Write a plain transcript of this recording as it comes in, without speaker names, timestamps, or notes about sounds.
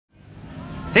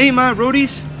Hey my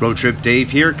roadies, Roadtrip Dave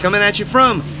here, coming at you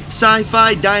from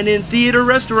Sci-Fi Dine-In Theater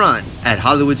Restaurant at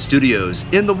Hollywood Studios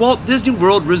in the Walt Disney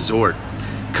World Resort.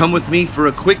 Come with me for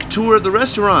a quick tour of the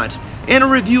restaurant and a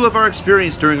review of our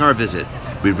experience during our visit.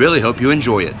 We really hope you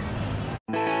enjoy it.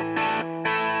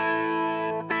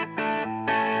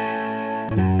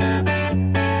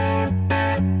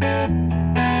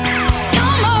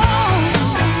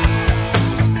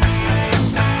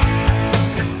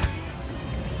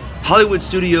 Hollywood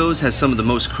Studios has some of the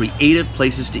most creative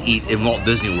places to eat in Walt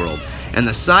Disney World, and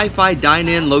the Sci-Fi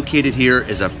Dine-In located here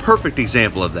is a perfect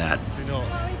example of that.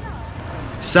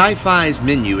 Sci-Fi's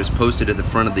menu is posted at the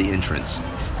front of the entrance,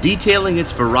 detailing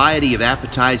its variety of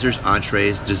appetizers,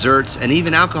 entrees, desserts, and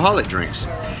even alcoholic drinks.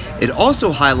 It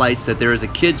also highlights that there is a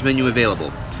kids menu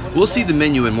available. We'll see the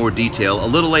menu in more detail a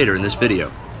little later in this video.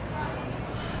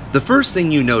 The first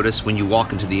thing you notice when you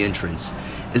walk into the entrance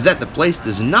is that the place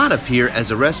does not appear as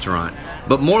a restaurant,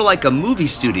 but more like a movie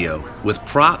studio with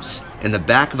props in the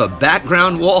back of a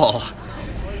background wall.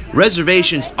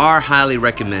 Reservations are highly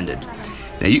recommended.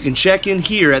 Now you can check in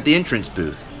here at the entrance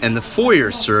booth, and the foyer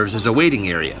serves as a waiting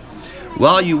area.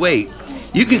 While you wait,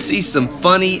 you can see some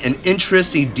funny and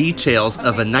interesting details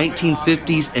of a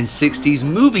 1950s and 60s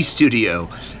movie studio,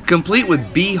 complete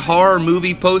with B-horror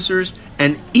movie posters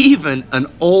and even an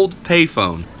old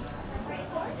payphone.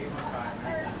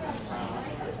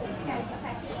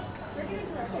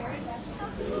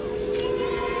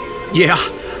 Yeah,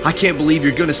 I can't believe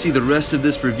you're going to see the rest of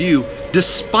this review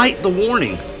despite the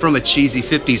warning from a cheesy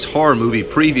 50s horror movie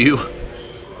preview.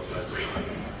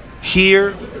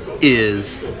 Here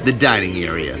is the dining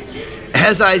area.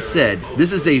 As I said,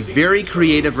 this is a very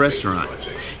creative restaurant.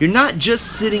 You're not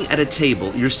just sitting at a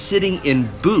table, you're sitting in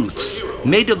booths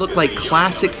made to look like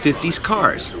classic 50s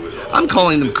cars. I'm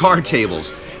calling them car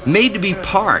tables, made to be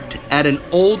parked at an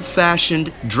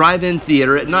old-fashioned drive-in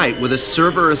theater at night with a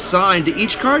server assigned to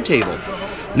each car table.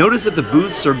 Notice that the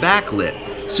booths are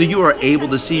backlit, so you are able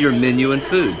to see your menu and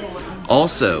food.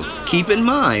 Also, keep in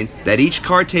mind that each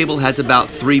car table has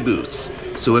about 3 booths,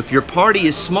 so if your party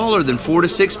is smaller than 4 to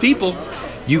 6 people,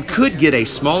 you could get a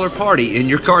smaller party in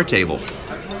your car table.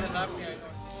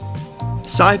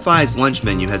 Sci-Fi's lunch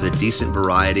menu has a decent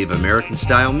variety of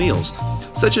American-style meals,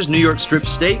 such as New York strip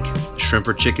steak, shrimp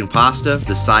or chicken pasta,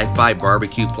 the Sci-Fi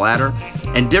barbecue platter,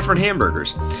 and different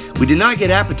hamburgers. We did not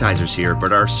get appetizers here,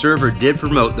 but our server did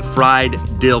promote the fried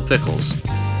dill pickles.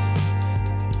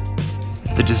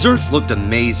 The desserts looked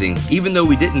amazing, even though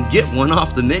we didn't get one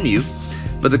off the menu.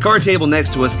 But the car table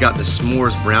next to us got the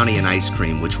s'mores brownie and ice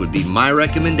cream, which would be my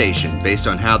recommendation based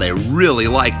on how they really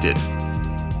liked it.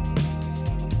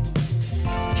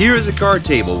 Here is a card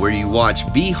table where you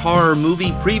watch B-horror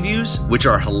movie previews, which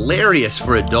are hilarious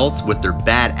for adults with their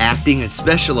bad acting and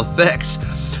special effects,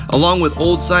 along with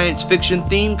old science fiction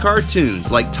themed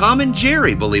cartoons like Tom and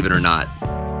Jerry, believe it or not.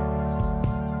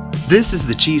 This is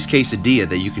the cheese quesadilla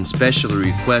that you can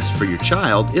specially request for your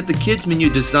child if the kids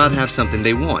menu does not have something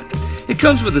they want. It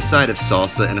comes with a side of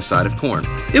salsa and a side of corn.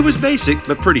 It was basic,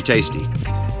 but pretty tasty.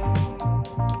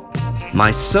 My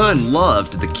son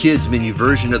loved the kids menu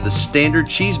version of the standard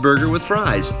cheeseburger with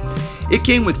fries. It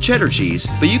came with cheddar cheese,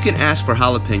 but you can ask for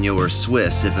jalapeno or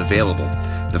Swiss if available.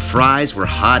 The fries were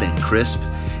hot and crisp,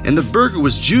 and the burger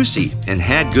was juicy and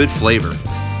had good flavor.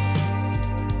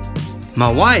 My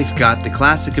wife got the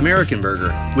classic American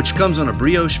burger, which comes on a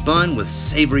brioche bun with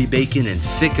savory bacon and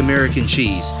thick American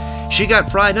cheese. She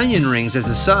got fried onion rings as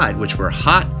a side, which were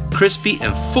hot, crispy,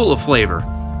 and full of flavor.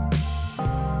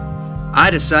 I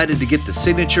decided to get the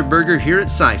signature burger here at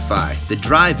Sci-Fi, the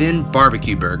drive-in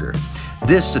barbecue burger.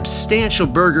 This substantial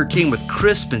burger came with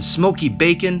crisp and smoky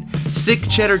bacon, thick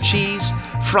cheddar cheese,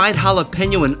 fried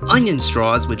jalapeno and onion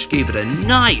straws, which gave it a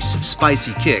nice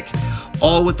spicy kick,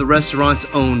 all with the restaurant's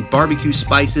own barbecue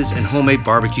spices and homemade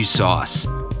barbecue sauce.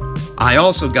 I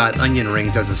also got onion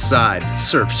rings as a side,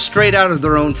 served straight out of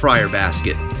their own fryer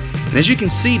basket. And as you can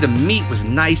see, the meat was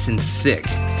nice and thick.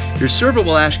 Your server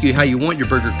will ask you how you want your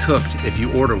burger cooked if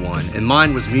you order one, and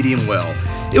mine was medium well.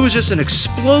 It was just an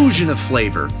explosion of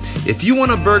flavor. If you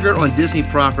want a burger on Disney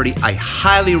property, I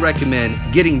highly recommend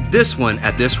getting this one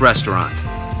at this restaurant.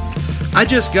 I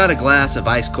just got a glass of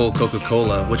ice cold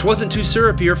Coca-Cola, which wasn't too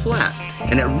syrupy or flat,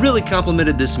 and it really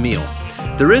complimented this meal.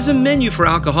 There is a menu for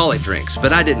alcoholic drinks,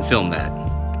 but I didn't film that.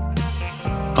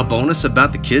 A bonus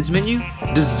about the kids menu?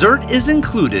 Dessert is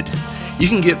included. You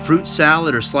can get fruit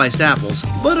salad or sliced apples,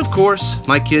 but of course,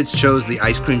 my kids chose the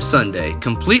ice cream sundae,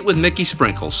 complete with Mickey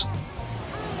sprinkles.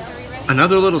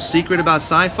 Another little secret about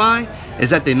Sci-Fi is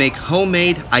that they make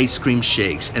homemade ice cream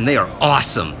shakes, and they are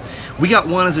awesome. We got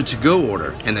one as a to-go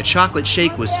order, and the chocolate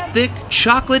shake was thick,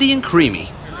 chocolatey, and creamy.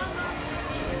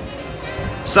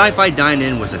 Sci-Fi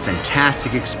Dine-In was a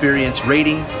fantastic experience,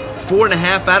 rating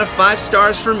 4.5 out of 5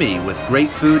 stars for me, with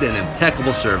great food and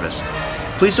impeccable service.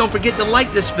 Please don't forget to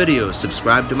like this video,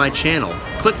 subscribe to my channel,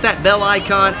 click that bell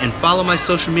icon, and follow my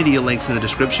social media links in the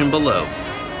description below.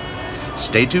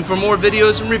 Stay tuned for more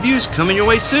videos and reviews coming your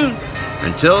way soon.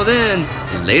 Until then,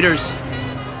 laters.